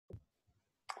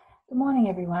Good morning,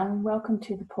 everyone. Welcome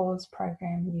to the Pause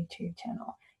Program YouTube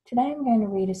channel. Today I'm going to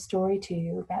read a story to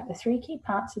you about the three key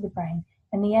parts of the brain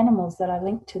and the animals that are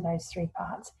linked to those three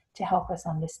parts to help us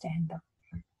understand them.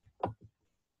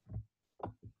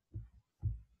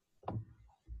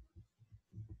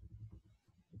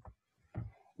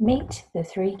 Meet the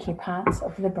three key parts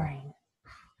of the brain.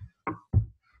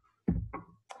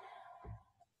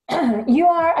 You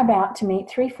are about to meet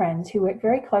three friends who work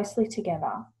very closely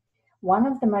together in one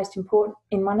of the most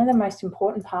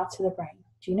important parts of the brain.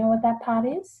 Do you know what that part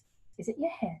is? Is it your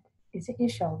head? Is it your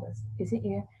shoulders? Is it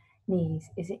your knees?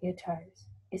 Is it your toes?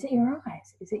 Is it your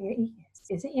eyes? Is it your ears?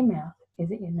 Is it your mouth?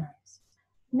 Is it your nose?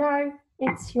 No,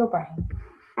 it's your brain.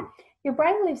 Your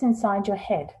brain lives inside your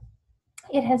head.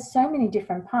 It has so many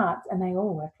different parts and they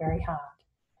all work very hard.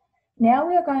 Now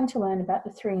we are going to learn about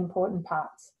the three important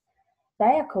parts.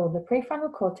 They are called the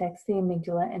prefrontal cortex, the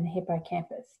amygdala, and the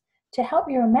hippocampus. To help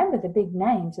you remember the big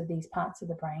names of these parts of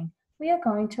the brain, we are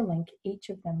going to link each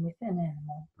of them with an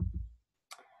animal.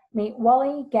 Meet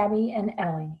Wally, Gabby, and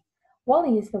Ellie.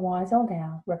 Wally is the wise old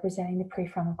owl, representing the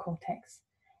prefrontal cortex.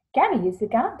 Gabby is the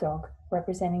guard dog,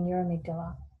 representing your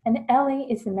amygdala. And Ellie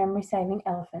is the memory-saving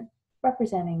elephant,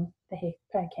 representing the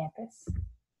hippocampus.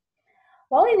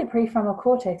 Wally, the prefrontal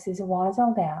cortex, is a wise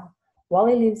old owl.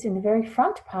 Wally lives in the very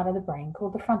front part of the brain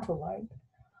called the frontal lobe.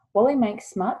 Wally makes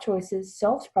smart choices,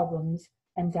 solves problems,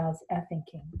 and does our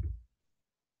thinking.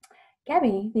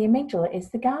 Gabby, the amygdala, is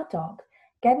the guard dog.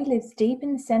 Gabby lives deep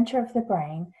in the center of the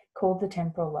brain called the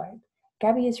temporal lobe.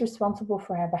 Gabby is responsible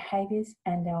for our behaviors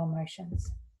and our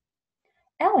emotions.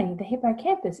 Ellie, the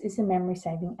hippocampus, is the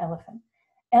memory-saving elephant.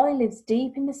 Ellie lives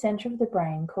deep in the center of the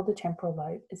brain called the temporal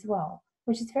lobe as well,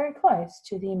 which is very close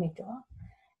to the amygdala.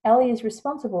 Ellie is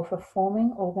responsible for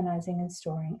forming, organizing, and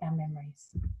storing our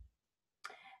memories.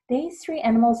 These three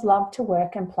animals love to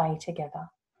work and play together.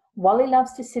 Wally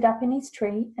loves to sit up in his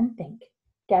tree and think.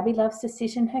 Gabby loves to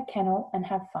sit in her kennel and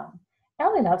have fun.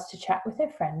 Ellie loves to chat with her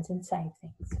friends and say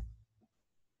things.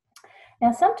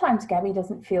 Now, sometimes Gabby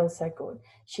doesn't feel so good.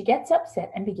 She gets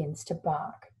upset and begins to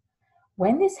bark.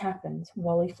 When this happens,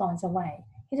 Wally flies away.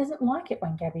 He doesn't like it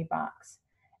when Gabby barks.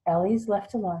 Ellie is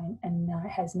left alone and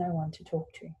has no one to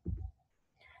talk to.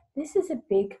 This is a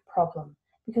big problem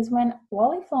because when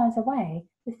Wally flies away,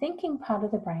 the thinking part of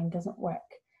the brain doesn't work.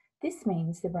 This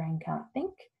means the brain can't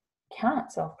think,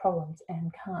 can't solve problems,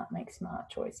 and can't make smart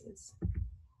choices.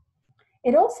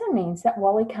 It also means that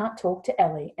Wally can't talk to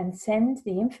Ellie and sends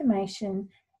the information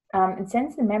and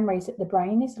sends the memories that the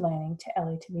brain is learning to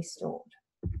Ellie to be stored.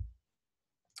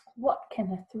 What can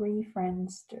the three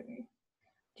friends do?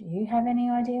 Do you have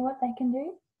any idea what they can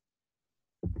do?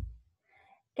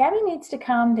 Gabby needs to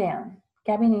calm down.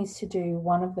 Gabby needs to do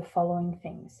one of the following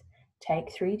things.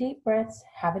 Take 3 deep breaths,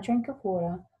 have a drink of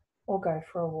water, or go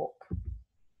for a walk.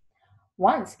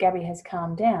 Once Gabby has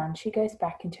calmed down, she goes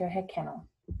back into her kennel.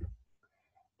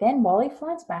 Then Wally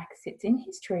flies back, sits in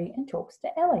his tree, and talks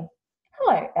to Ellie.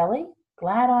 Hello, Ellie.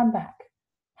 Glad I'm back.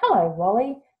 Hello,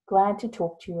 Wally. Glad to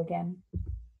talk to you again.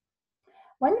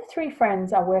 When the three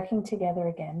friends are working together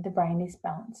again, the brain is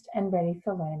balanced and ready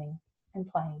for learning and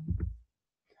playing.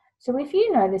 So if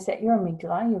you notice that your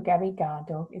amygdala, your Gabby guard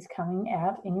dog, is coming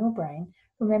out in your brain,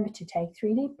 remember to take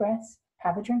 3 deep breaths,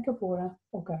 have a drink of water,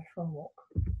 or go for a walk.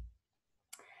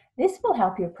 This will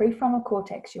help your prefrontal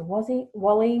cortex, your Wally,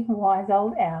 wise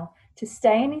old owl, to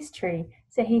stay in his tree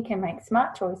so he can make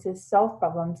smart choices, solve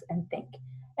problems, and think.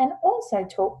 And also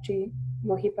talk to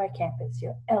your hippocampus,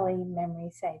 your Ellie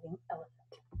memory-saving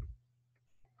elephant.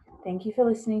 Thank you for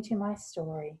listening to my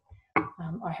story.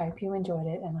 I hope you enjoyed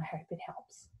it and I hope it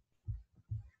helps.